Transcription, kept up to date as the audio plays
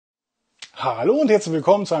Hallo und herzlich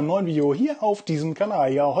willkommen zu einem neuen Video hier auf diesem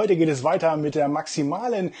Kanal. Ja, heute geht es weiter mit der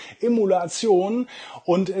maximalen Emulation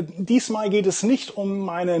und diesmal geht es nicht um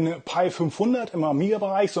meinen Pi 500 im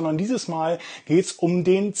Amiga-Bereich, sondern dieses Mal geht es um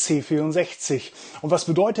den C64. Und was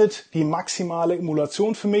bedeutet die maximale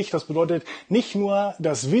Emulation für mich? Das bedeutet nicht nur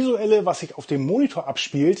das Visuelle, was sich auf dem Monitor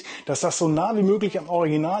abspielt, dass das so nah wie möglich am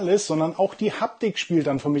Original ist, sondern auch die Haptik spielt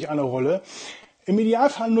dann für mich eine Rolle. Im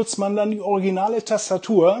Idealfall nutzt man dann die originale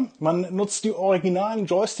Tastatur, man nutzt die originalen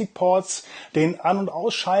Joystick-Ports, den An- und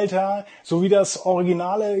Ausschalter sowie das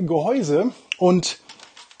originale Gehäuse. Und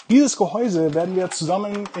dieses Gehäuse werden wir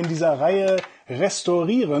zusammen in dieser Reihe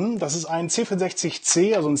restaurieren. Das ist ein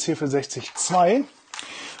C64C, also ein C64 II.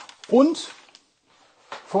 Und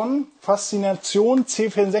von Faszination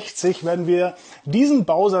C64 werden wir diesen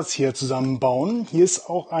Bausatz hier zusammenbauen. Hier ist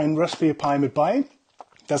auch ein Raspberry Pi mit bei.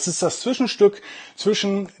 Das ist das Zwischenstück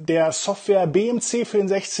zwischen der Software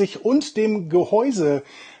BMC64 und dem Gehäuse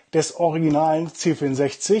des originalen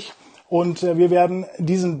C64. Und wir werden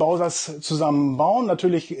diesen Bausatz zusammen bauen.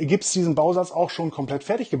 Natürlich gibt es diesen Bausatz auch schon komplett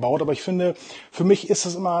fertig gebaut, aber ich finde, für mich ist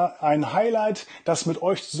es immer ein Highlight, das mit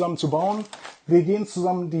euch zusammen zu bauen. Wir gehen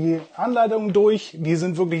zusammen die Anleitungen durch, die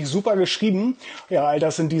sind wirklich super geschrieben. Ja, all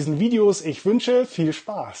das in diesen Videos. Ich wünsche viel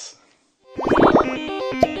Spaß.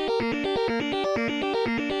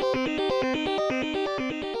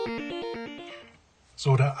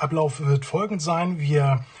 So, der Ablauf wird folgend sein.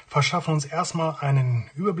 Wir verschaffen uns erstmal einen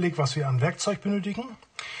Überblick, was wir an Werkzeug benötigen.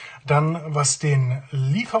 Dann, was den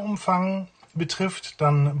Lieferumfang betrifft,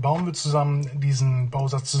 dann bauen wir zusammen diesen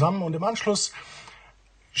Bausatz zusammen und im Anschluss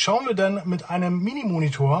schauen wir dann mit einem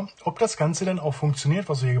Mini-Monitor, ob das Ganze dann auch funktioniert,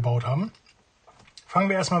 was wir hier gebaut haben. Fangen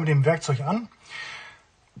wir erstmal mit dem Werkzeug an.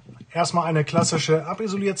 Erstmal eine klassische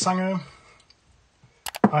Abisolierzange,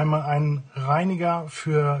 einmal ein Reiniger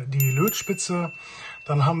für die Lötspitze.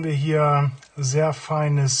 Dann haben wir hier sehr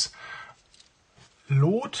feines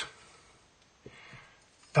Lot.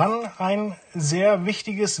 Dann ein sehr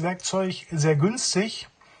wichtiges Werkzeug, sehr günstig,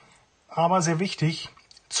 aber sehr wichtig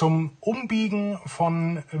zum Umbiegen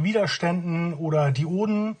von Widerständen oder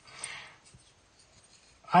Dioden.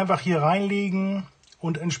 Einfach hier reinlegen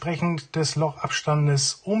und entsprechend des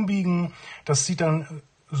Lochabstandes umbiegen. Das sieht dann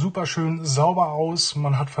super schön sauber aus,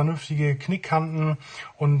 man hat vernünftige Knickkanten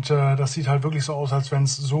und das sieht halt wirklich so aus, als wenn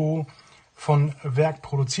es so von Werk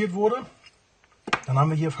produziert wurde. Dann haben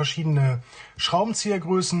wir hier verschiedene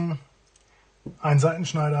Schraubenziehergrößen, ein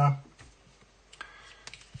Seitenschneider,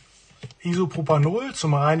 Isopropanol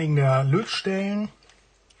zum Reinigen der Lötstellen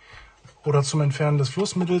oder zum Entfernen des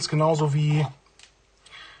Flussmittels, genauso wie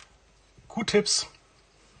Q-Tips.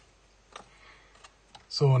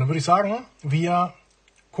 So, dann würde ich sagen, wir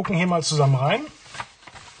gucken hier mal zusammen rein.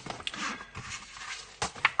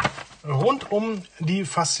 Rund um die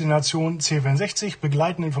Faszination C64,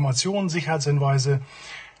 begleitende Informationen, Sicherheitshinweise,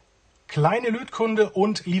 kleine Lötkunde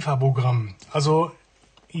und Lieferprogramm. Also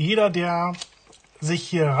jeder, der sich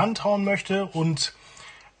hier rantrauen möchte und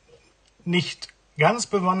nicht ganz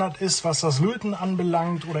bewandert ist, was das Löten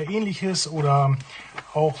anbelangt oder ähnliches oder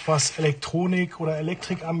auch was Elektronik oder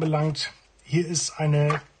Elektrik anbelangt, hier ist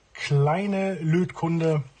eine kleine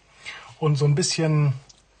Lötkunde und so ein bisschen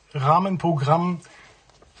Rahmenprogramm.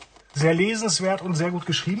 Sehr lesenswert und sehr gut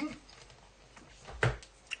geschrieben.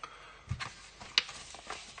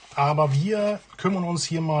 Aber wir kümmern uns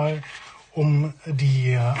hier mal um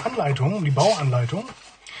die Anleitung, um die Bauanleitung.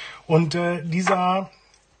 Und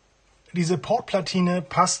diese Port-Platine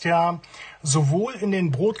passt ja sowohl in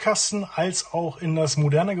den Brotkasten als auch in das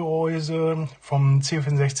moderne Gehäuse vom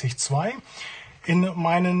C64 II. In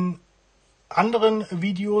meinen anderen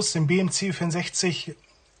Videos, im BMC64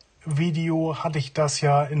 Video, hatte ich das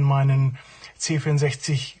ja in meinen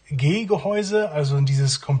C64 Gehäuse, also in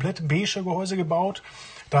dieses komplett beige Gehäuse gebaut.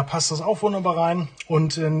 Da passt das auch wunderbar rein.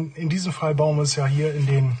 Und in diesem Fall bauen wir es ja hier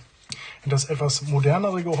in das etwas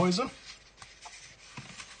modernere Gehäuse.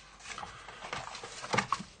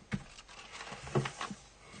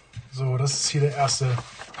 So, das ist hier der erste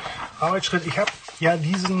Arbeitsschritt. Ich habe ja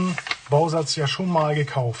diesen Bausatz ja schon mal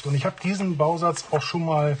gekauft und ich habe diesen Bausatz auch schon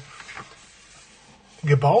mal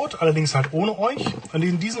gebaut, allerdings halt ohne euch. Und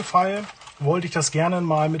in diesem Fall wollte ich das gerne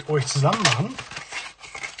mal mit euch zusammen machen,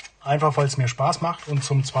 einfach weil es mir Spaß macht und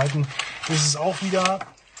zum Zweiten ist es auch wieder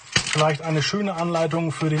vielleicht eine schöne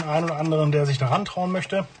Anleitung für den einen oder anderen, der sich daran trauen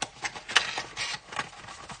möchte.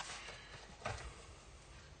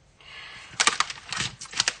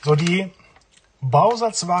 So, die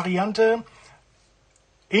Bausatzvariante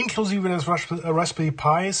inklusive des Raspberry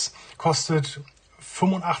Pis kostet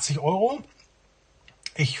 85 €.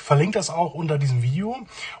 Ich verlinke das auch unter diesem Video.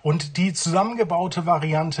 Und die zusammengebaute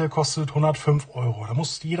Variante kostet 105 Euro. Da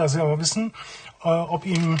muss jeder selber wissen, ob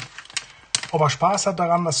er Spaß hat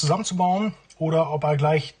daran, das zusammenzubauen oder ob er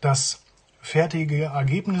gleich das fertige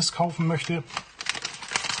Ergebnis kaufen möchte.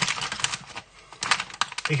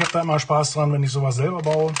 Ich habe da immer Spaß dran, wenn ich sowas selber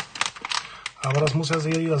baue. Aber das muss ja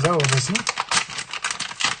jeder selber wissen.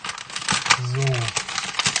 So.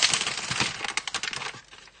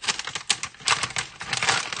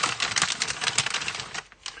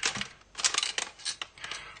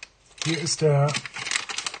 Hier ist der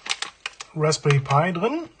Raspberry Pi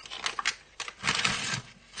drin.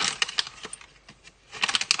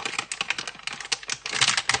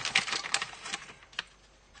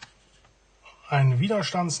 Ein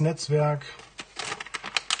Widerstandsnetzwerk,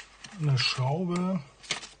 eine Schraube,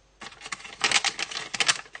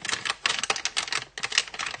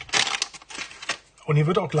 und hier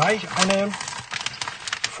wird auch gleich eine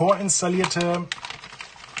vorinstallierte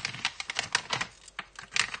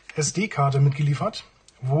SD-Karte mitgeliefert,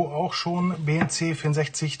 wo auch schon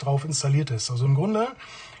BMC64 drauf installiert ist. Also im Grunde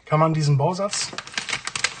kann man diesen Bausatz,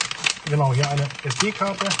 genau, hier eine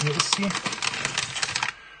SD-Karte, hier ist sie,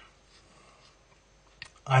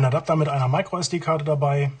 ein Adapter mit einer Micro-SD-Karte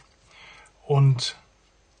dabei, und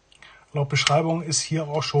laut Beschreibung ist hier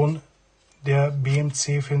auch schon der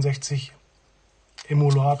BMC64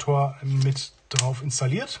 Emulator mit drauf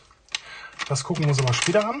installiert. Das gucken wir uns aber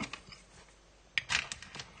später an.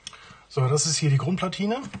 So, das ist hier die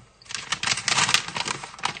Grundplatine.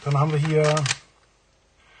 Dann haben wir hier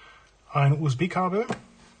ein USB-Kabel,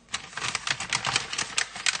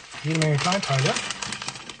 jede Menge Kleinteile,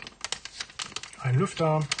 ein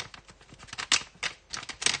Lüfter,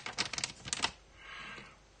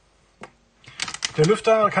 der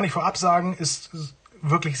Lüfter, kann ich vorab sagen, ist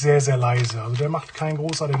wirklich sehr, sehr leise. Also der macht keinen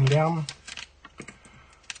großartigen Lärm.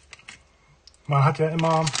 Man hat ja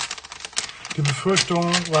immer die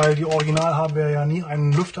Befürchtung, weil die Original-Hardware ja nie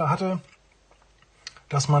einen Lüfter hatte,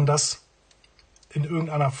 dass man das in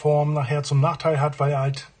irgendeiner Form nachher zum Nachteil hat, weil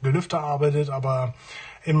halt der Lüfter arbeitet. Aber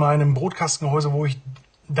in meinem Brotkastengehäuse, wo ich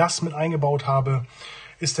das mit eingebaut habe,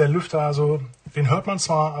 ist der Lüfter, also den hört man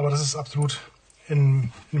zwar, aber das ist absolut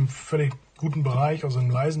in einem völlig guten Bereich, also im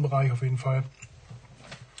leisen Bereich auf jeden Fall.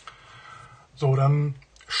 So, dann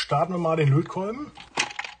starten wir mal den Lötkolben.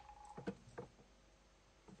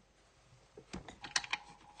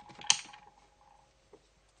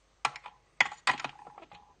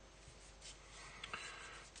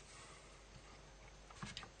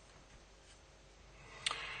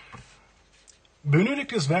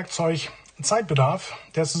 Benötigtes Werkzeug, Zeitbedarf.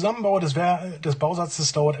 Der Zusammenbau des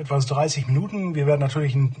Bausatzes dauert etwa 30 Minuten. Wir werden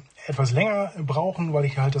natürlich etwas länger brauchen, weil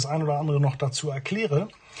ich halt das ein oder andere noch dazu erkläre.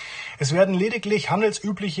 Es werden lediglich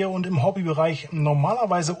handelsübliche und im Hobbybereich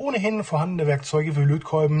normalerweise ohnehin vorhandene Werkzeuge wie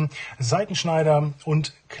Lötkolben, Seitenschneider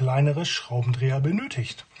und kleinere Schraubendreher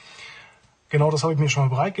benötigt. Genau, das habe ich mir schon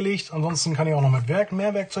mal bereitgelegt. Ansonsten kann ich auch noch mit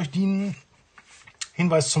mehr Werkzeug dienen.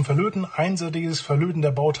 Hinweis zum Verlöten. Einseitiges Verlöten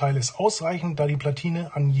der Bauteile ist ausreichend, da die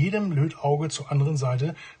Platine an jedem Lötauge zur anderen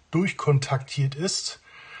Seite durchkontaktiert ist.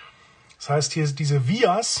 Das heißt, hier diese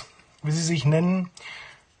Vias, wie sie sich nennen,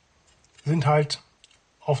 sind halt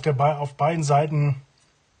auf beiden Seiten,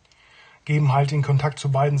 geben halt den Kontakt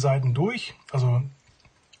zu beiden Seiten durch. Also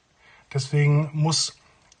deswegen muss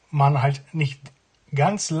man halt nicht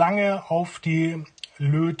ganz lange auf die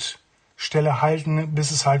Lötstelle halten,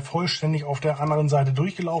 bis es halt vollständig auf der anderen Seite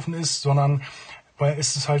durchgelaufen ist, sondern weil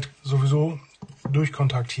es ist halt sowieso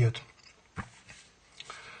durchkontaktiert.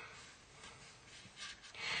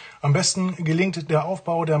 Am besten gelingt der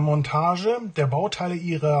Aufbau der Montage der Bauteile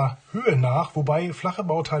ihrer Höhe nach, wobei flache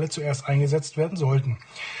Bauteile zuerst eingesetzt werden sollten.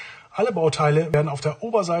 Alle Bauteile werden auf der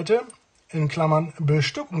Oberseite, in Klammern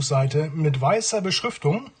Bestückungsseite, mit weißer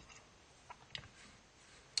Beschriftung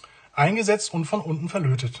eingesetzt und von unten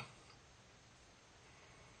verlötet.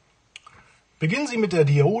 Beginnen Sie mit der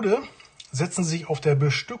Diode, setzen Sie sich auf der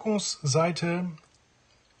Bestückungsseite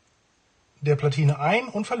der Platine ein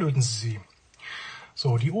und verlöten Sie sie.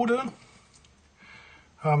 So, Diode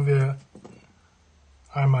haben wir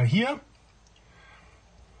einmal hier.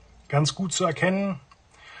 Ganz gut zu erkennen,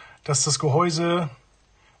 dass das Gehäuse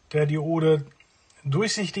der Diode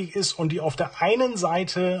durchsichtig ist und die auf der einen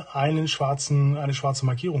Seite eine schwarze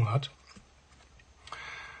Markierung hat.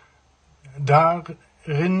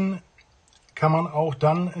 Darin kann man auch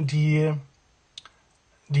dann die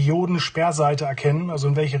Diodensperrseite erkennen, also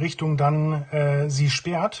in welche Richtung dann sie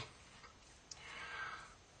sperrt.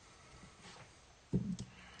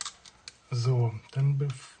 So, dann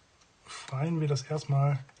befreien wir das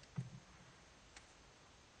erstmal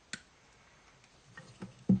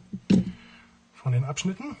von den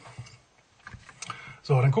Abschnitten.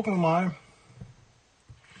 So, dann gucken wir mal,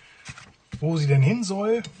 wo sie denn hin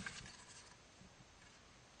soll.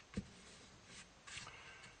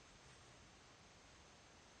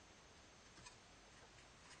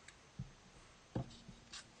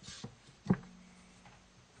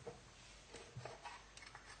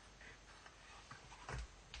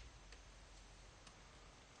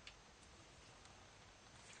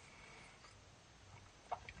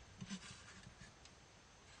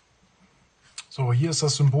 So, hier ist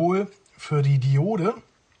das Symbol für die Diode.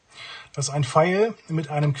 Das ist ein Pfeil mit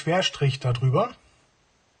einem Querstrich darüber.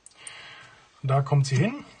 Da kommt sie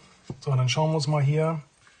hin. So, dann schauen wir uns mal hier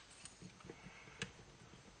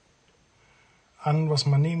an, was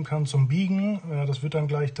man nehmen kann zum Biegen. Das wird dann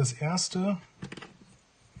gleich das erste.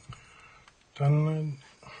 Dann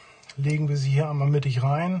legen wir sie hier einmal mittig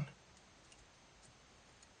rein.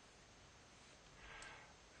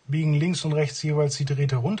 Biegen links und rechts jeweils die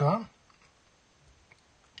Drähte runter.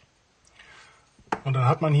 Und dann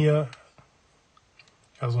hat man hier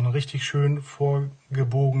ja so eine richtig schön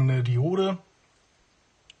vorgebogene Diode.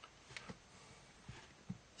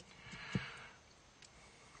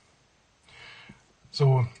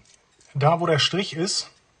 So, da wo der Strich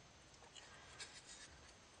ist,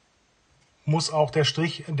 muss auch der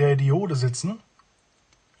Strich der Diode sitzen.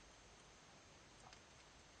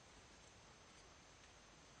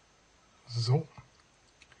 So.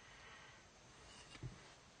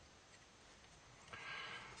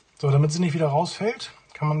 So, damit sie nicht wieder rausfällt,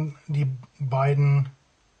 kann man die beiden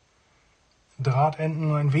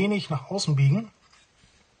Drahtenden ein wenig nach außen biegen.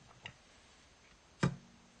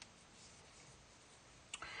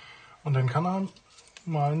 Und dann kann er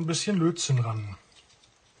mal ein bisschen Lötzinn ran.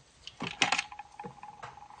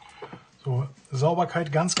 So,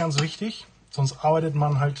 Sauberkeit ganz, ganz wichtig, sonst arbeitet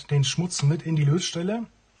man halt den Schmutz mit in die Lötstelle.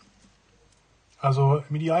 Also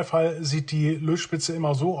im Idealfall sieht die Lötspitze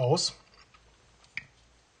immer so aus.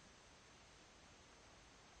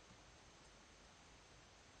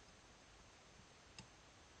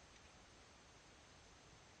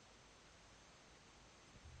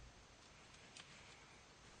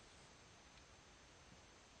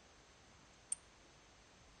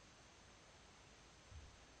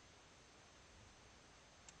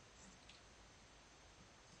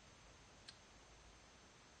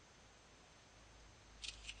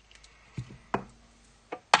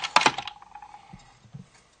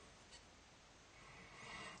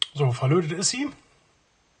 So, verlötet ist sie.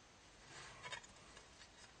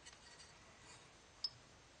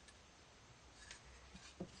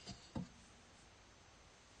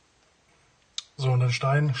 So, und dann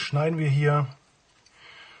schneiden wir hier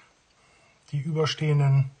die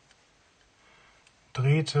überstehenden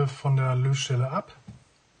Drähte von der Lötstelle ab.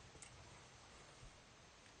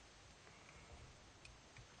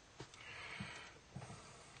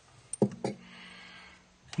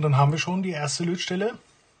 Und dann haben wir schon die erste Lötstelle,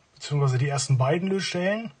 beziehungsweise die ersten beiden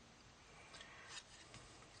Lötstellen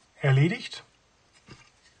erledigt.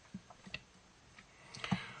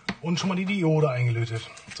 Und schon mal die Diode eingelötet.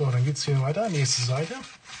 So, dann geht es hier weiter, nächste Seite.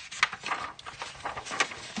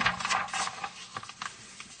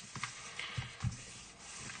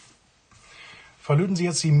 Verlöten Sie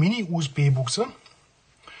jetzt die Mini-USB-Buchse.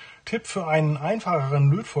 Tipp für einen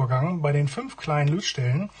einfacheren Lötvorgang bei den 5 kleinen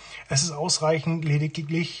Lötstellen. Es ist ausreichend,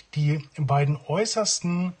 lediglich die beiden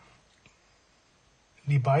äußersten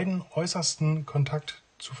Kontakt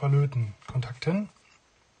zu verlöten. Kontakten.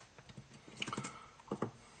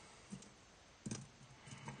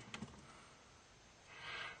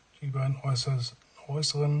 Die beiden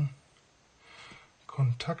äußeren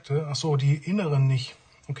Kontakte. Achso, die inneren nicht.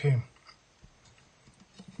 Okay.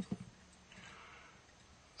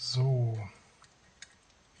 So.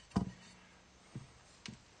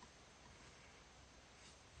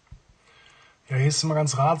 Ja, hier ist es immer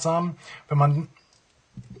ganz ratsam, wenn man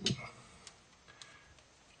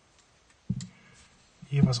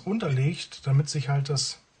hier was unterlegt, damit sich halt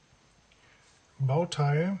das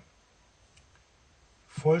Bauteil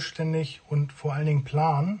vollständig und vor allen Dingen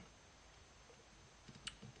plan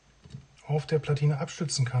auf der Platine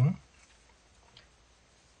abstützen kann,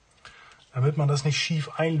 damit man das nicht schief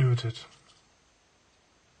einlötet.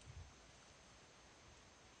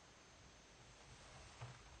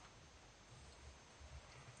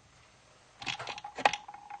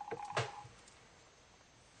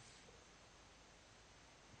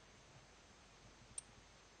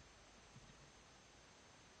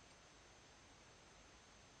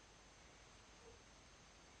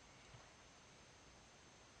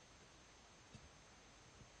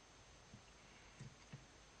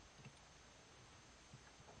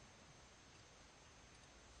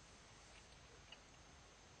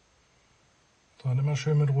 So, und immer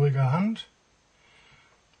schön mit ruhiger Hand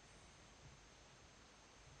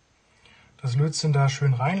das Lötzinn da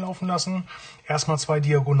schön reinlaufen lassen. Erstmal 2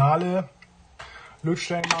 diagonale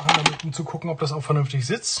Lötstellen machen, um zu gucken, ob das auch vernünftig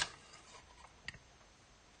sitzt.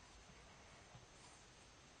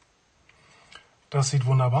 Das sieht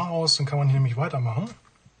wunderbar aus, dann kann man hier nämlich weitermachen.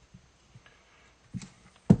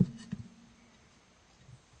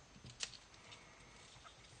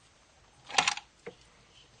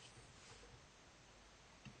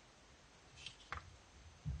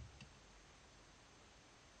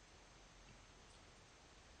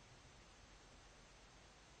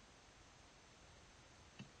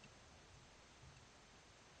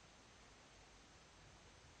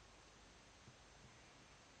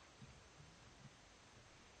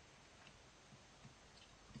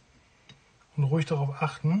 Und ruhig darauf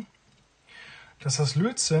achten, dass das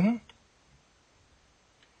Lötzinn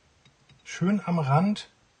schön am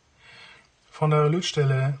Rand von der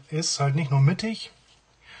Lötstelle ist, halt nicht nur mittig,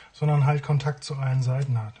 sondern halt Kontakt zu allen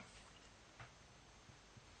Seiten hat.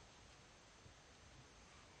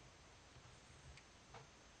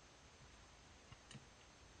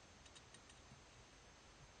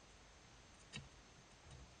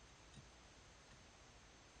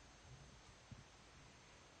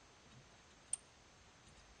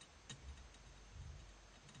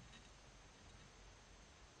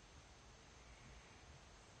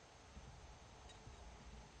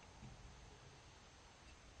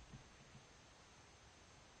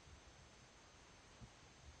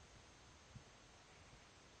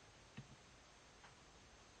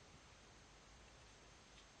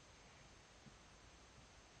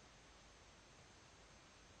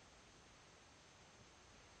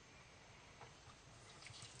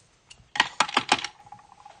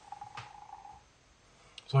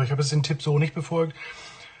 So, ich habe jetzt den Tipp so nicht befolgt.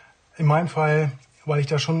 In meinem Fall, weil ich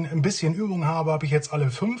da schon ein bisschen Übung habe, habe ich jetzt alle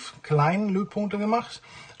 5 kleinen Lötpunkte gemacht.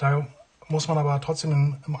 Da muss man aber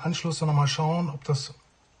trotzdem im Anschluss dann nochmal schauen,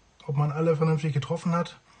 ob man alle vernünftig getroffen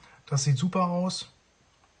hat. Das sieht super aus.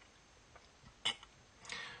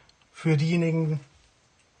 Für diejenigen,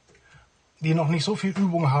 die noch nicht so viel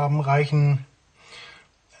Übung haben, reichen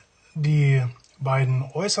die beiden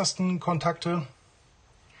äußersten Kontakte.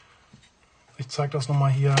 Ich zeige das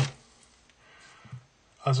nochmal hier.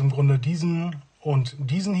 Also im Grunde diesen und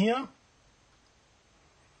diesen hier.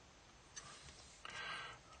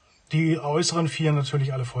 Die äußeren 4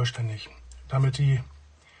 natürlich alle vollständig, damit die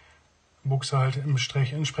Buchse halt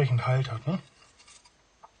entsprechend Halt hat. Ne?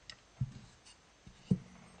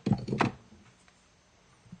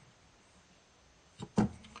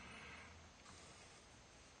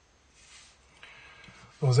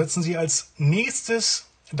 So, setzen Sie als nächstes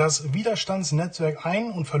das Widerstandsnetzwerk ein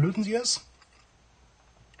und verlöten Sie es.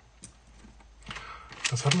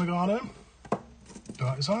 Das hatten wir gerade.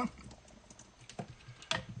 Da ist er.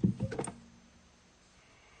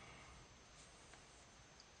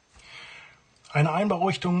 Eine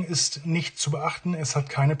Einbaurichtung ist nicht zu beachten, es hat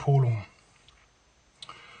keine Polung.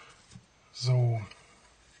 So.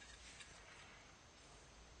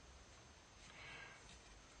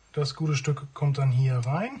 Das gute Stück kommt dann hier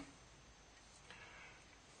rein.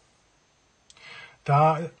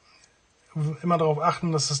 Da immer darauf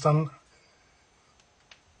achten, dass es dann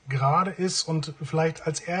gerade ist und vielleicht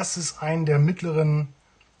als erstes einen der mittleren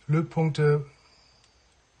Lötpunkte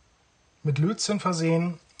mit Lötzinn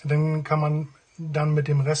versehen. Dann kann man dann mit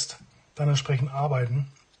dem Rest dann entsprechend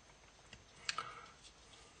arbeiten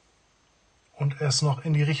und es noch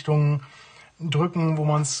in die Richtung drücken, wo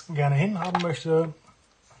man es gerne hin haben möchte.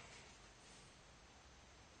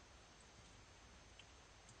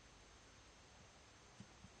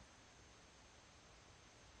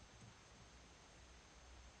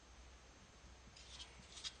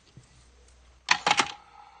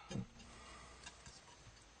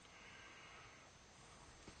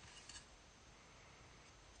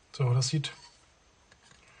 So, das sieht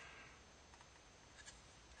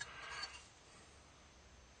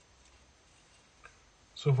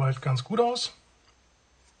soweit ganz gut aus.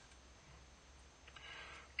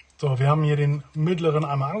 So, wir haben hier den mittleren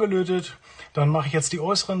einmal angelötet. Dann mache ich jetzt die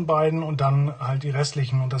äußeren beiden und dann halt die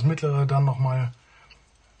restlichen und das mittlere dann nochmal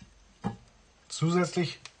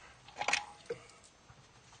zusätzlich.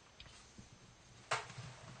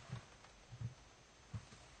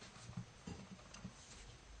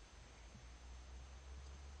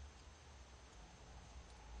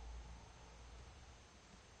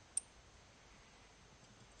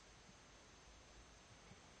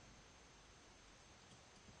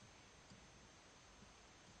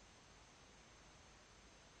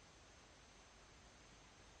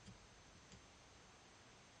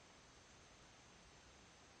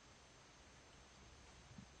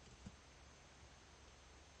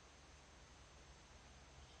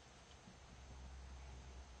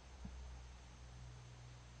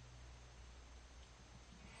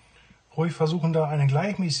 ruhig versuchen, da eine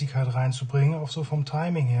Gleichmäßigkeit reinzubringen, auch so vom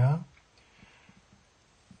Timing her.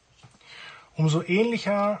 Umso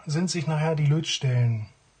ähnlicher sind sich nachher die Lötstellen.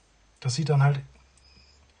 Das sieht dann halt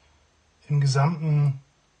im Gesamten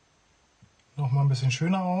noch mal ein bisschen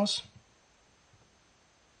schöner aus.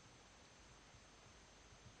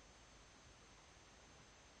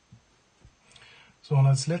 So, und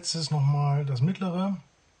als letztes nochmal das mittlere.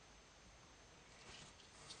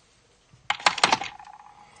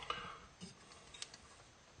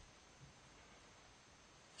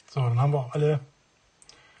 So, dann haben wir auch alle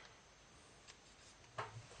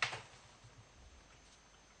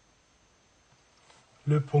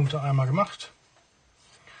Lötpunkte einmal gemacht.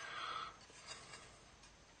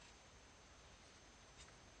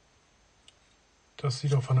 Das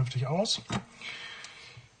sieht auch vernünftig aus.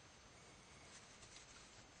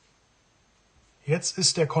 Jetzt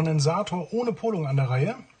ist der Kondensator ohne Polung an der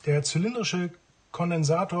Reihe. Der zylindrische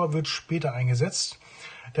Kondensator wird später eingesetzt.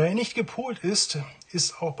 Da er nicht gepolt ist,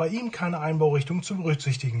 ist auch bei ihm keine Einbaurichtung zu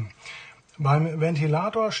berücksichtigen. Beim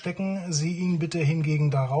Ventilator stecken Sie ihn bitte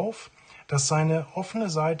hingegen darauf, dass seine offene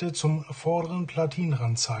Seite zum vorderen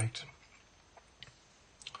Platinenrand zeigt.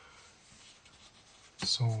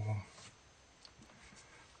 So.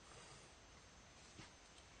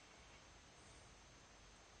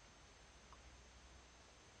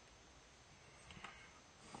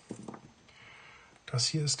 Das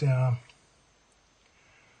hier ist der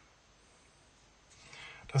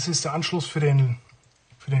Anschluss für den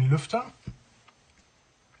Lüfter.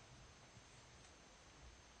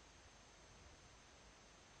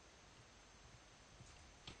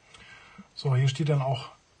 So, hier steht dann auch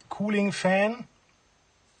Cooling Fan.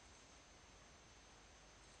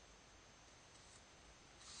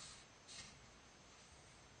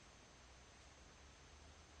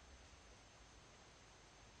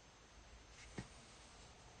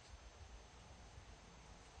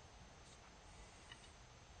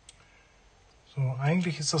 So,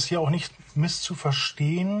 eigentlich ist das hier auch nicht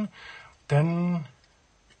misszuverstehen, denn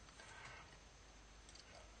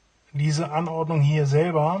diese Anordnung hier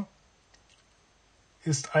selber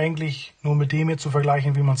ist eigentlich nur mit dem hier zu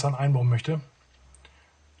vergleichen, wie man es dann einbauen möchte.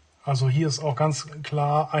 Also hier ist auch ganz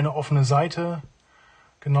klar eine offene Seite.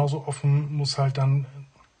 Genauso offen muss halt dann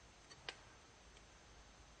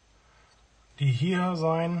die hier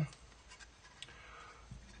sein.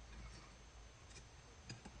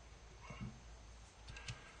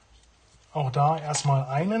 Auch da erstmal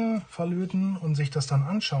einen verlöten und sich das dann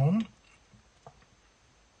anschauen.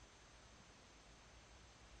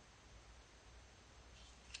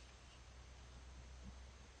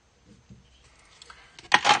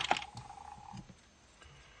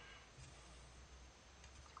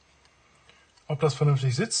 Ob das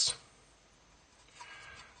vernünftig sitzt.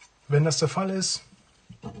 Wenn das der Fall ist,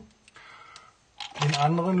 den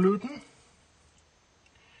anderen löten.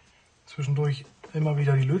 Zwischendurch immer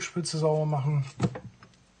wieder die Lötspitze sauber machen.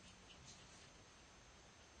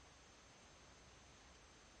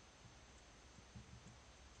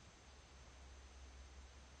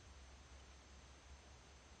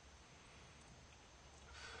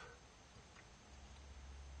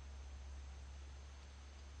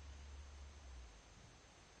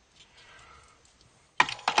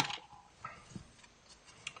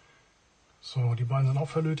 So, die beiden sind auch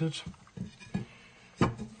verlötet.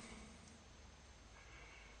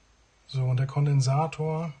 So, und der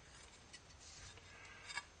Kondensator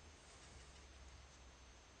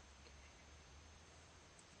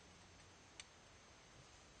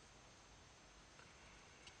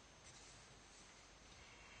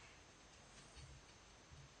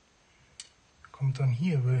kommt dann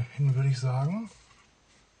hier hin, würde ich sagen.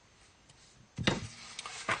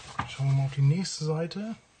 Schauen wir mal auf die nächste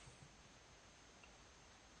Seite.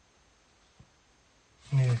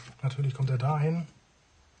 Nee, natürlich kommt er dahin.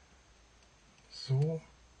 So.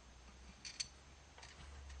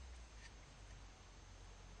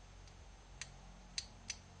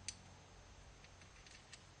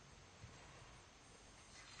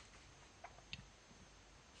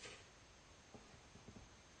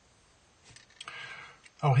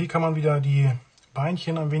 Auch hier kann man wieder die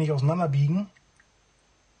Beinchen ein wenig auseinander biegen.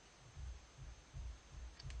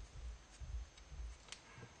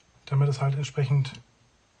 Damit es halt entsprechend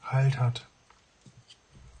Halt hat.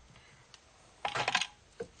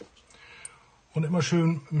 Und immer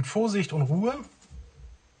schön mit Vorsicht und Ruhe.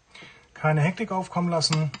 Keine Hektik aufkommen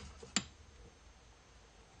lassen.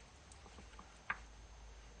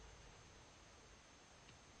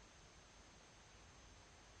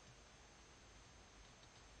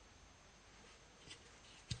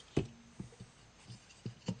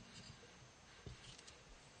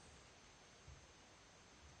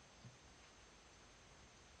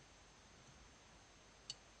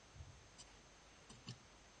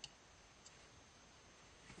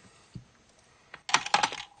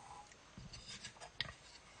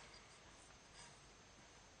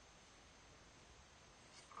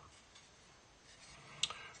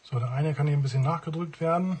 So, der eine kann hier ein bisschen nachgedrückt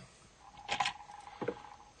werden.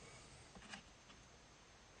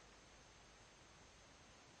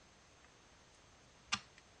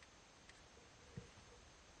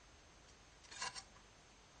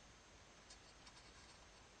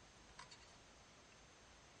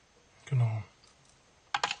 Genau.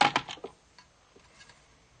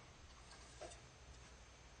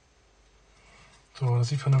 So, das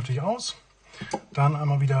sieht vernünftig aus. Dann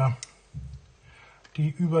einmal wieder die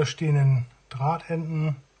überstehenden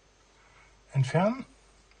Drahtenden entfernen.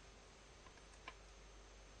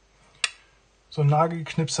 So ein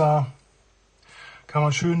Nagelknipser kann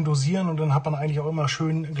man schön dosieren und dann hat man eigentlich auch immer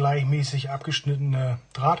schön gleichmäßig abgeschnittene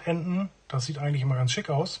Drahtenden. Das sieht eigentlich immer ganz schick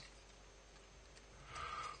aus.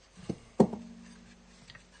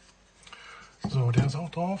 So, der ist auch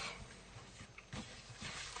drauf.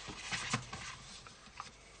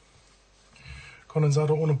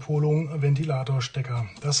 Kondensator ohne Polung, Ventilatorstecker.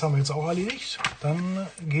 Das haben wir jetzt auch erledigt. Dann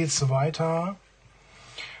geht es weiter.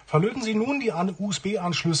 Verlöten Sie nun die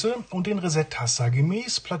USB-Anschlüsse und den Reset-Taster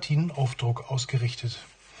gemäß Platinenaufdruck ausgerichtet.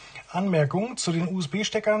 Anmerkung zu den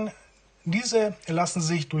USB-Steckern. Diese lassen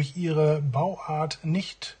sich durch ihre Bauart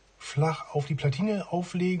nicht flach auf die Platine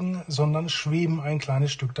auflegen, sondern schweben ein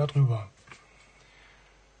kleines Stück darüber.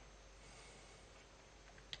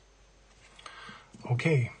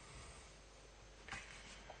 Okay.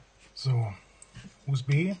 So,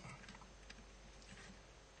 USB.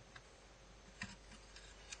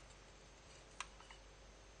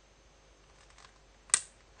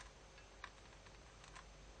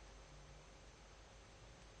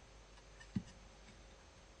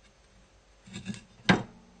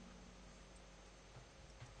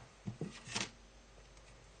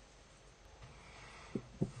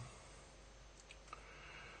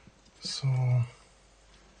 So.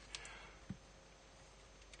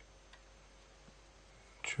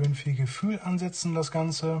 Schön viel Gefühl ansetzen, das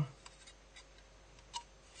Ganze.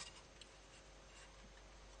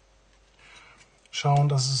 Schauen,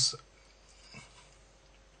 dass es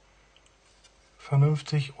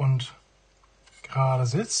vernünftig und gerade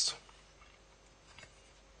sitzt.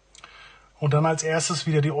 Und dann als erstes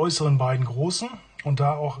wieder die äußeren beiden großen und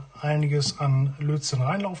da auch einiges an Lötzinn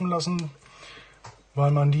reinlaufen lassen,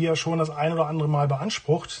 weil man die ja schon das ein oder andere Mal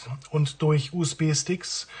beansprucht und durch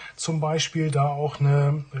USB-Sticks zum Beispiel da auch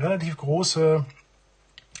eine relativ große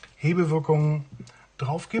Hebewirkung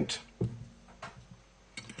drauf gibt.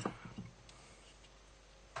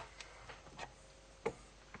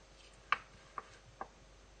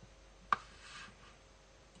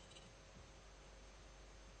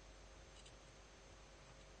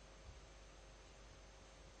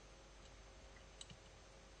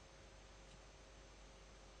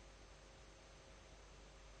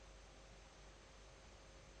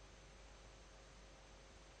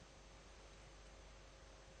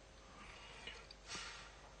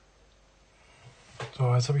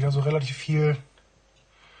 So, jetzt habe ich also relativ viel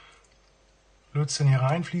Lötzinn hier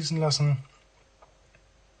reinfließen lassen.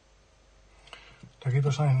 Da geht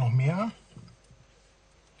wahrscheinlich noch mehr.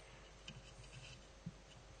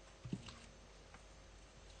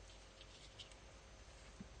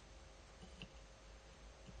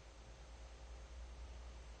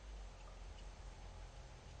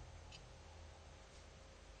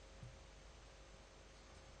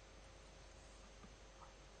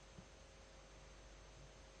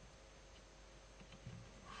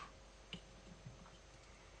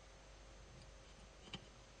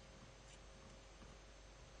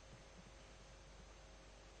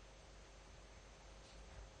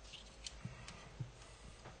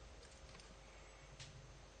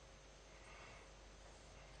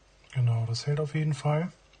 Genau, das hält auf jeden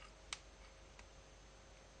Fall.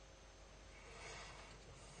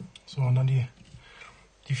 So, und dann die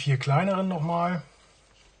 4 kleineren nochmal.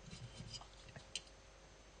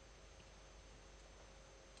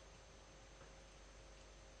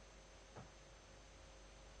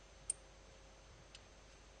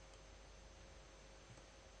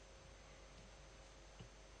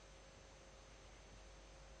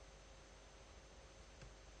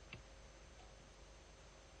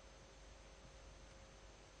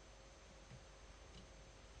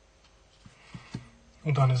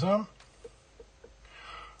 Und dann ist er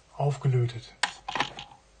aufgelötet.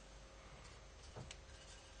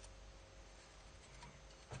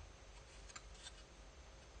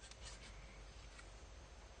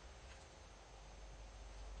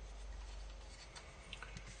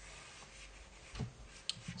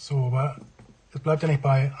 So, aber es bleibt ja nicht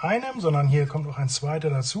bei einem, sondern hier kommt noch ein zweiter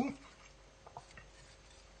dazu.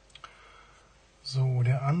 So,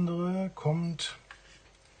 der andere kommt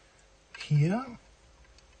hier.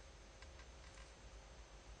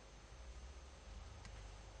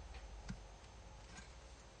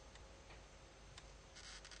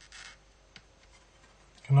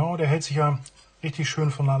 Genau, der hält sich ja richtig schön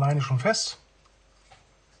von alleine schon fest.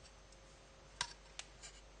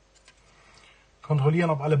 Kontrollieren,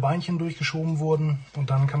 ob alle Beinchen durchgeschoben wurden und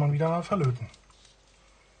dann kann man wieder verlöten.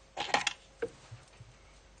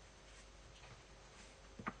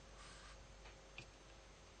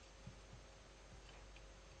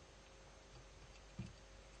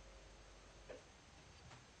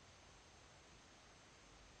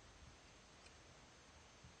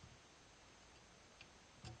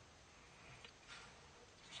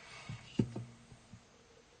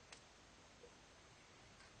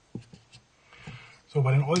 So,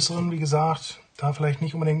 bei den äußeren, wie gesagt, da vielleicht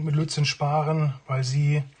nicht unbedingt mit Lötzinn sparen, weil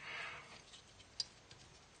sie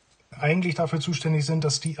eigentlich dafür zuständig sind,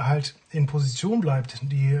 dass die halt in Position bleibt,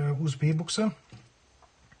 die USB-Buchse.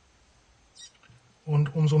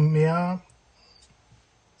 Und umso mehr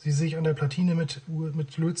sie sich an der Platine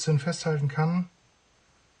mit Lötzinn festhalten kann,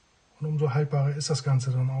 und umso haltbarer ist das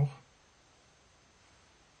Ganze dann auch.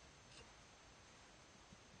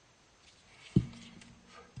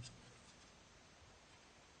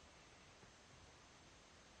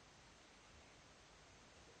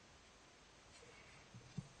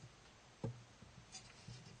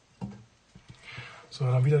 So,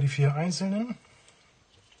 dann wieder die 4 einzelnen.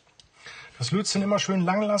 Das Lötzinn immer schön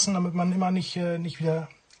lang lassen, damit man immer nicht wieder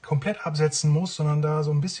komplett absetzen muss, sondern da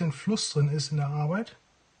so ein bisschen Fluss drin ist in der Arbeit.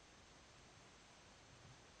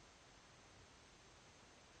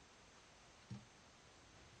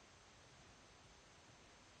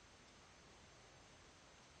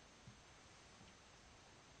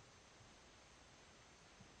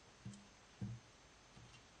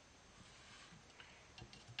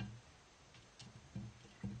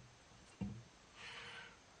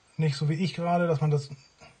 Nicht so wie ich gerade, dass man das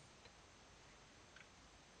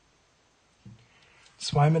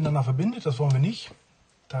zwei miteinander verbindet, das wollen wir nicht.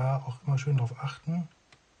 Da auch immer schön drauf achten.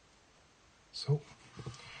 So,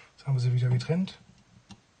 jetzt haben wir sie wieder getrennt.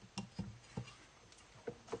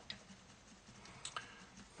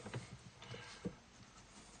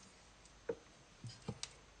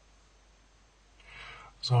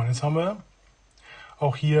 So, und jetzt haben wir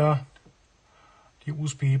auch hier die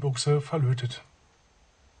USB-Buchse verlötet.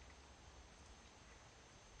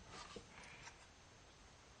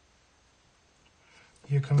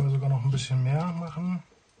 Hier können wir sogar noch ein bisschen mehr machen.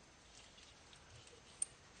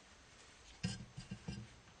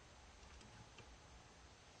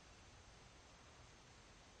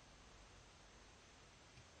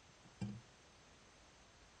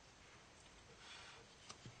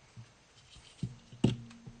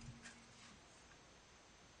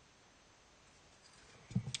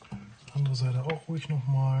 Andere Seite auch ruhig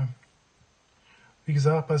nochmal. Wie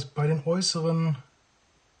gesagt, bei den äußeren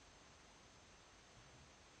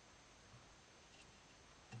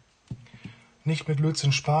nicht mit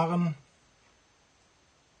Lötzinn sparen.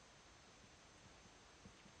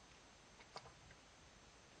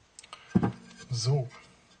 So.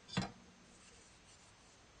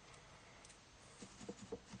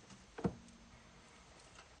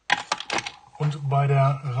 Und bei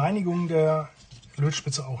der Reinigung der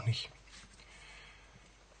Lötspitze auch nicht.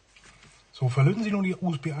 So, verlöten Sie nun die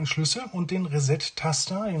USB-Anschlüsse und den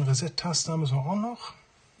Reset-Taster. Den Reset-Taster müssen wir auch noch.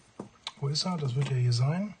 Wo ist er? Das wird ja hier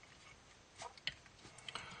sein.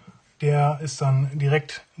 Der ist dann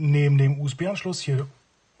direkt neben dem USB-Anschluss hier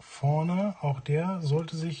vorne. Auch der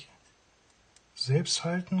sollte sich selbst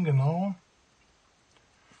halten, genau.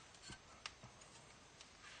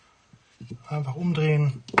 Einfach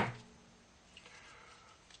umdrehen.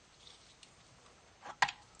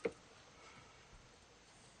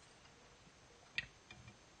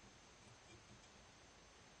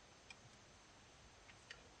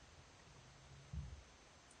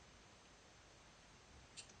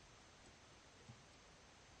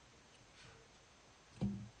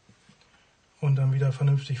 Und dann wieder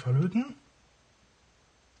vernünftig verlöten.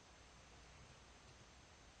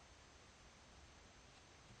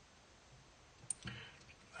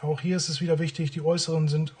 Auch hier ist es wieder wichtig, die äußeren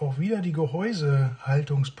sind auch wieder die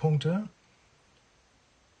Gehäusehaltungspunkte.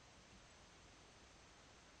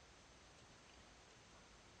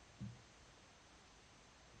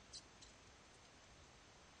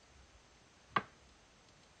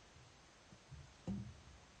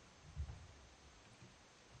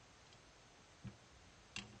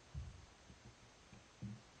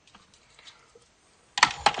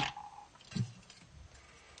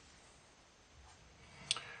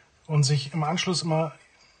 Und sich im Anschluss immer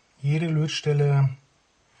jede Lötstelle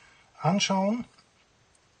anschauen.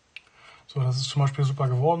 So, das ist zum Beispiel super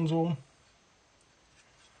geworden so.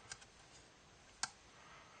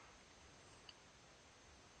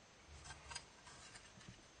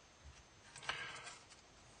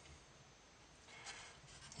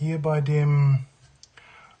 Hier bei dem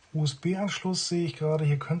USB-Anschluss sehe ich gerade,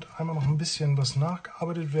 hier könnte einmal noch ein bisschen was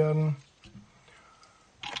nachgearbeitet werden.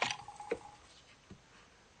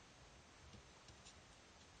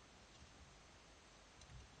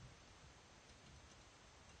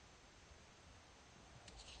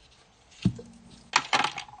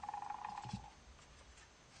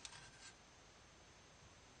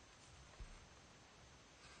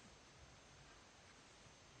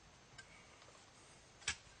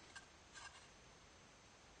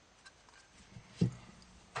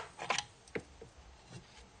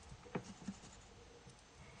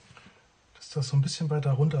 Das so ein bisschen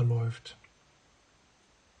weiter runter läuft.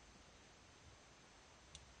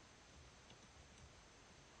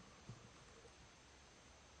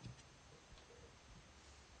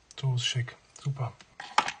 So ist schick, super.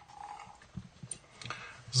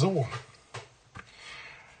 So,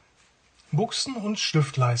 Buchsen und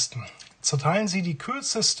Stiftleisten. Zerteilen Sie die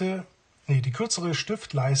kürzere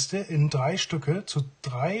Stiftleiste in 3 Stücke zu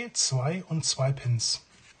 3, 2 und 2 Pins.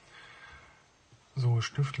 So,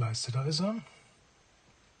 Stiftleiste, da ist er.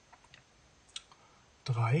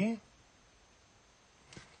 3.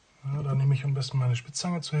 Ja, da nehme ich am besten meine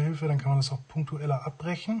Spitzzange zur Hilfe, dann kann man das auch punktueller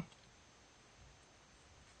abbrechen.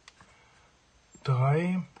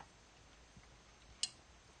 3.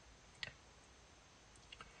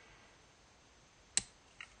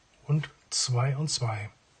 Und 2 und 2.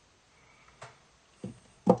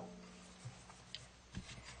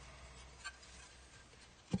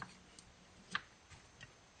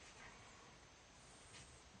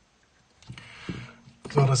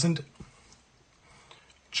 So, das sind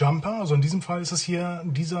Jumper, also in diesem Fall ist es hier,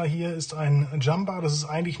 dieser hier ist ein Jumper, das ist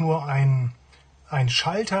eigentlich nur ein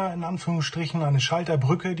Schalter, in Anführungsstrichen, eine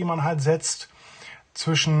Schalterbrücke, die man halt setzt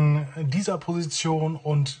zwischen dieser Position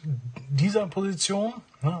und dieser Position.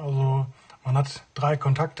 Also man hat 3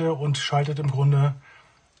 Kontakte und schaltet im Grunde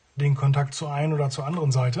den Kontakt zur einen oder zur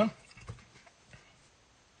anderen Seite.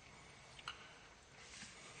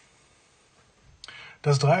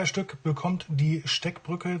 Das Dreierstück bekommt die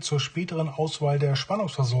Steckbrücke zur späteren Auswahl der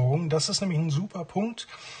Spannungsversorgung. Das ist nämlich ein super Punkt,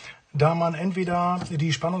 da man entweder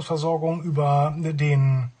die Spannungsversorgung über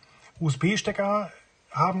den USB-Stecker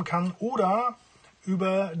haben kann oder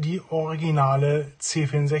über die originale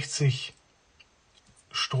C64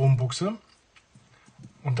 Strombuchse.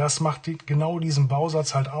 Und das macht genau diesen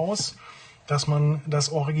Bausatz halt aus, dass man das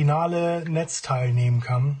originale Netzteil nehmen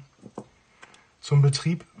kann zum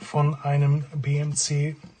Betrieb von einem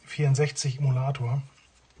BMC64 Emulator.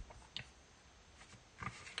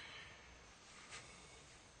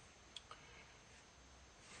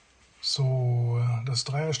 So, das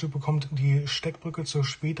Dreierstück bekommt die Steckbrücke zur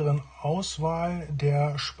späteren Auswahl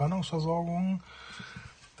der Spannungsversorgung.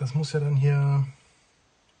 Das muss ja dann hier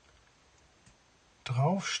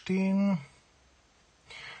draufstehen.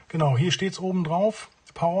 Genau, hier steht es oben drauf.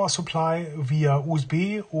 Power Supply via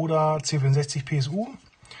USB oder C64 PSU.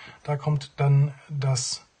 Da kommt dann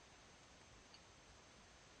das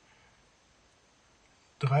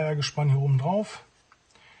Dreiergespann hier oben drauf.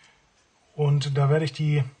 Und da werde ich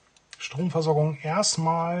die Stromversorgung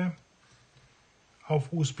erstmal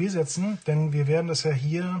auf USB setzen, denn wir werden das ja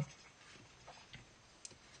hier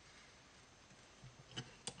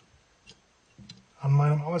an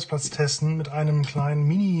meinem Arbeitsplatz testen mit einem kleinen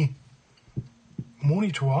Mini-Monitor.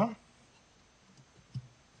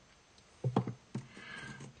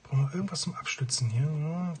 Brauchen wir irgendwas zum Abstützen hier?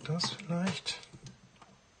 Ja, das vielleicht.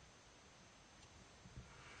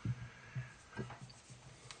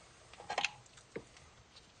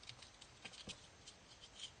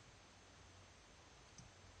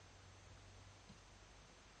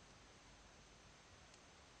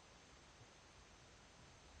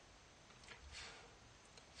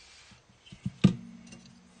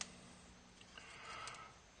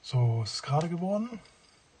 So, ist es gerade geworden?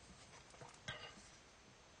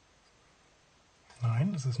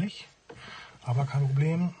 Nein, das ist nicht. Aber kein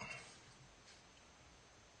Problem.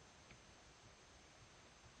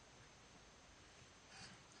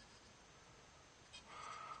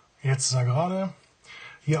 Jetzt ist er gerade.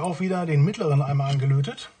 Hier auch wieder den mittleren einmal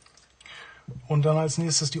angelötet. Und dann als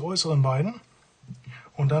nächstes die äußeren beiden.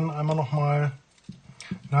 Und dann einmal nochmal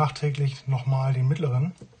nachträglich nochmal den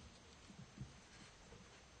mittleren.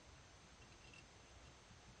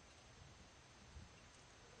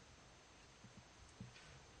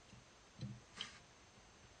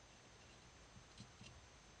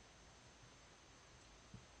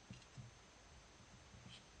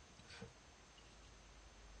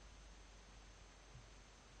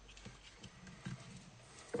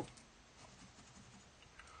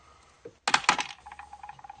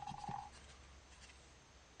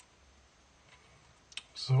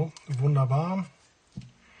 So, wunderbar.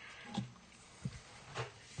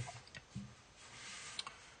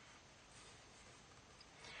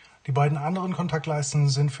 Die beiden anderen Kontaktleisten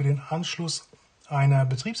sind für den Anschluss einer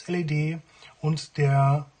Betriebs-LED und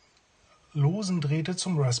der losen Drähte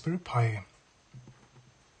zum Raspberry Pi.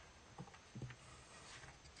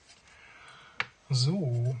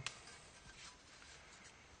 So.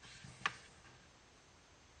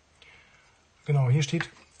 Genau, hier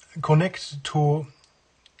steht Connect to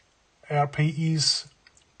RPIs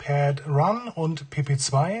Pad Run und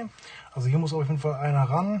PP2. Also hier muss auf jeden Fall einer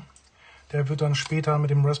ran. Der wird dann später mit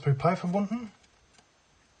dem Raspberry Pi verbunden.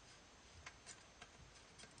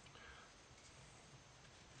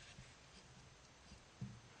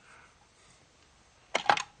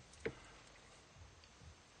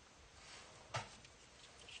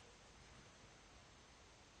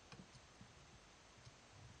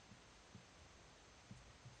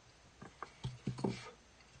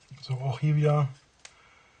 So, auch hier wieder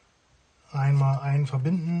einmal ein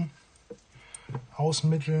verbinden,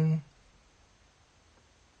 ausmitteln.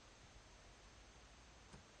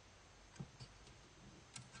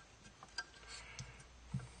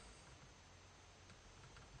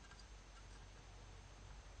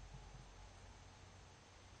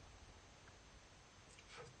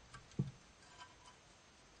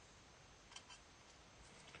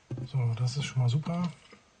 So, das ist schon mal super.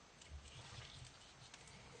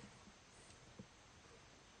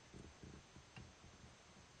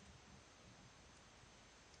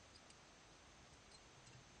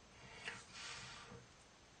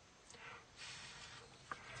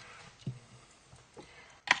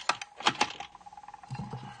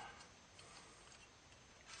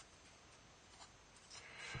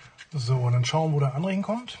 So, und dann schauen, wo der andere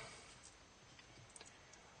hinkommt.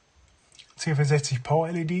 C64 Power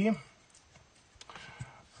LED,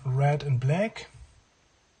 Red and Black,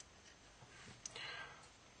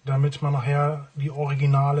 damit man nachher die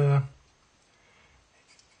originale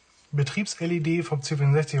Betriebs-LED vom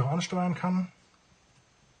C64 auch ansteuern kann.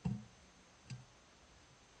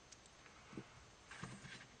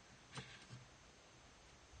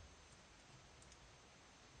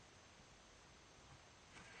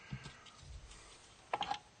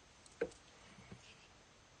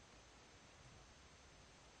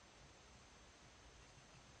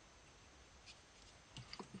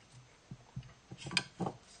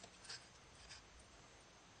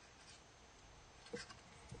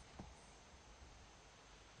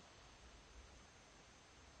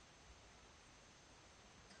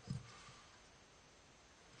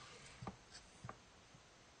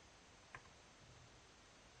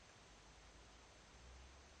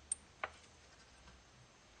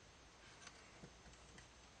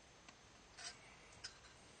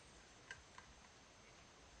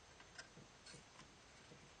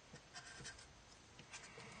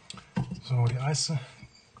 So, der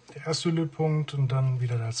erste Lötpunkt und dann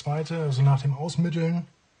wieder der zweite. Also nach dem Ausmitteln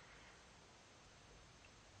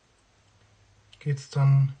geht es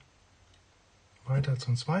dann weiter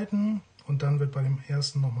zum zweiten und dann wird bei dem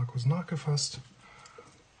ersten noch mal kurz nachgefasst.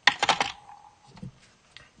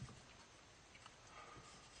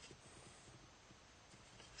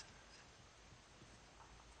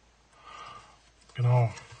 Genau.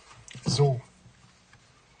 So.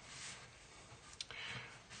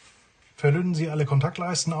 Verlöten Sie alle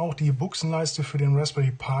Kontaktleisten, auch die Buchsenleiste für den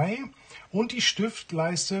Raspberry Pi und die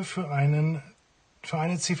Stiftleiste für eine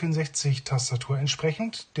C64-Tastatur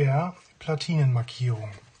entsprechend der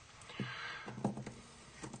Platinenmarkierung.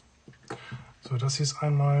 So, das hier ist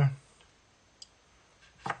einmal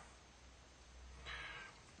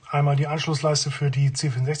die Anschlussleiste für die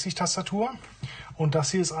C64-Tastatur und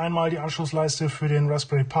das hier ist einmal die Anschlussleiste für den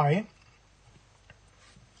Raspberry Pi.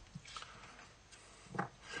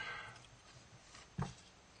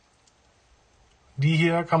 Die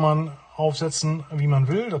hier kann man aufsetzen, wie man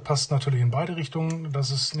will. Das passt natürlich in beide Richtungen.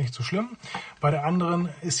 Das ist nicht so schlimm. Bei der anderen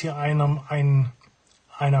ist hier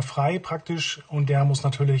einer frei praktisch und der muss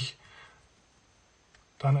natürlich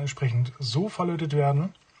dann entsprechend so verlötet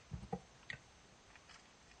werden.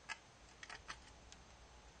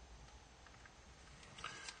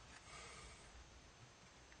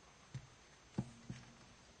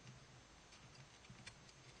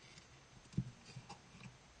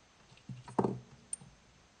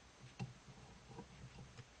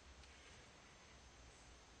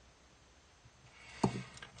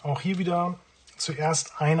 Auch hier wieder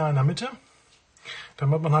zuerst einer in der Mitte,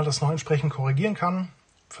 damit man halt das noch entsprechend korrigieren kann.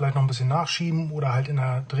 Vielleicht noch ein bisschen nachschieben oder halt in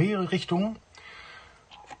der Drehrichtung.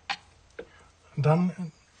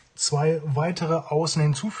 Dann zwei weitere außen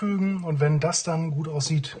hinzufügen und wenn das dann gut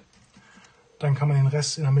aussieht, Dann kann man den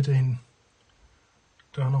Rest in der Mitte hin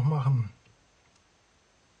da noch machen.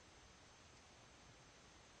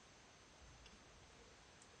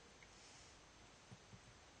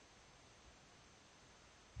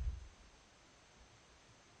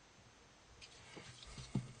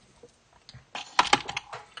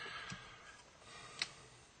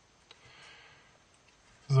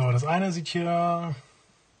 So, das eine sieht hier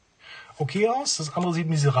okay aus, das andere sieht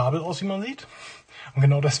miserabel aus, wie man sieht. Und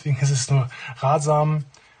genau deswegen ist es nur ratsam,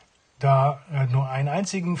 da nur einen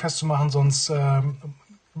einzigen festzumachen, sonst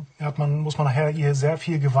muss man nachher hier sehr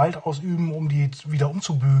viel Gewalt ausüben, um die wieder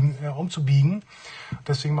umzubiegen.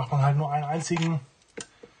 Deswegen macht man halt nur einen einzigen.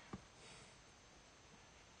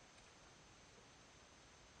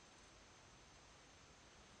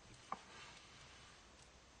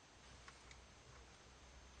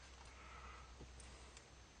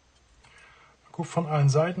 Guckt von allen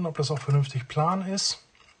Seiten, ob das auch vernünftig plan ist.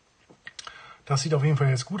 Das sieht auf jeden Fall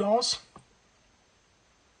jetzt gut aus.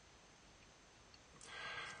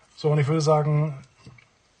 So, und ich würde sagen,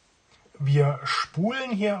 wir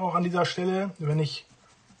spulen hier auch an dieser Stelle, wenn ich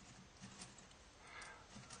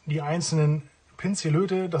die einzelnen Pins hier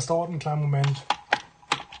löte. Das dauert einen kleinen Moment.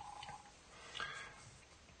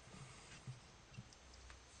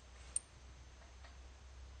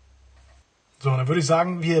 So, dann würde ich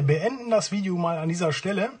sagen, wir beenden das Video mal an dieser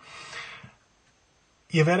Stelle.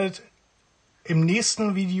 Ihr werdet im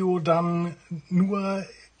nächsten Video dann nur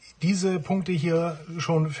diese Punkte hier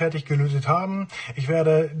schon fertig gelötet haben. Ich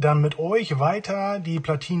werde dann mit euch weiter die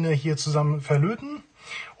Platine hier zusammen verlöten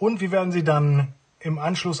und wir werden sie dann im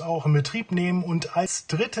Anschluss auch in Betrieb nehmen und als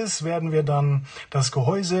drittes werden wir dann das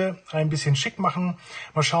Gehäuse ein bisschen schick machen.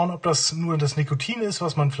 Mal schauen, ob das nur das Nikotin ist,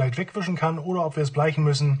 was man vielleicht wegwischen kann oder ob wir es bleichen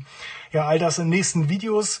müssen. Ja, all das in nächsten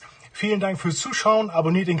Videos. Vielen Dank fürs Zuschauen,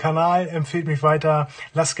 abonniert den Kanal, empfehlt mich weiter,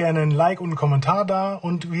 lasst gerne ein Like und einen Kommentar da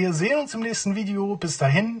und wir sehen uns im nächsten Video. Bis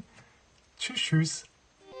dahin, tschüss, tschüss.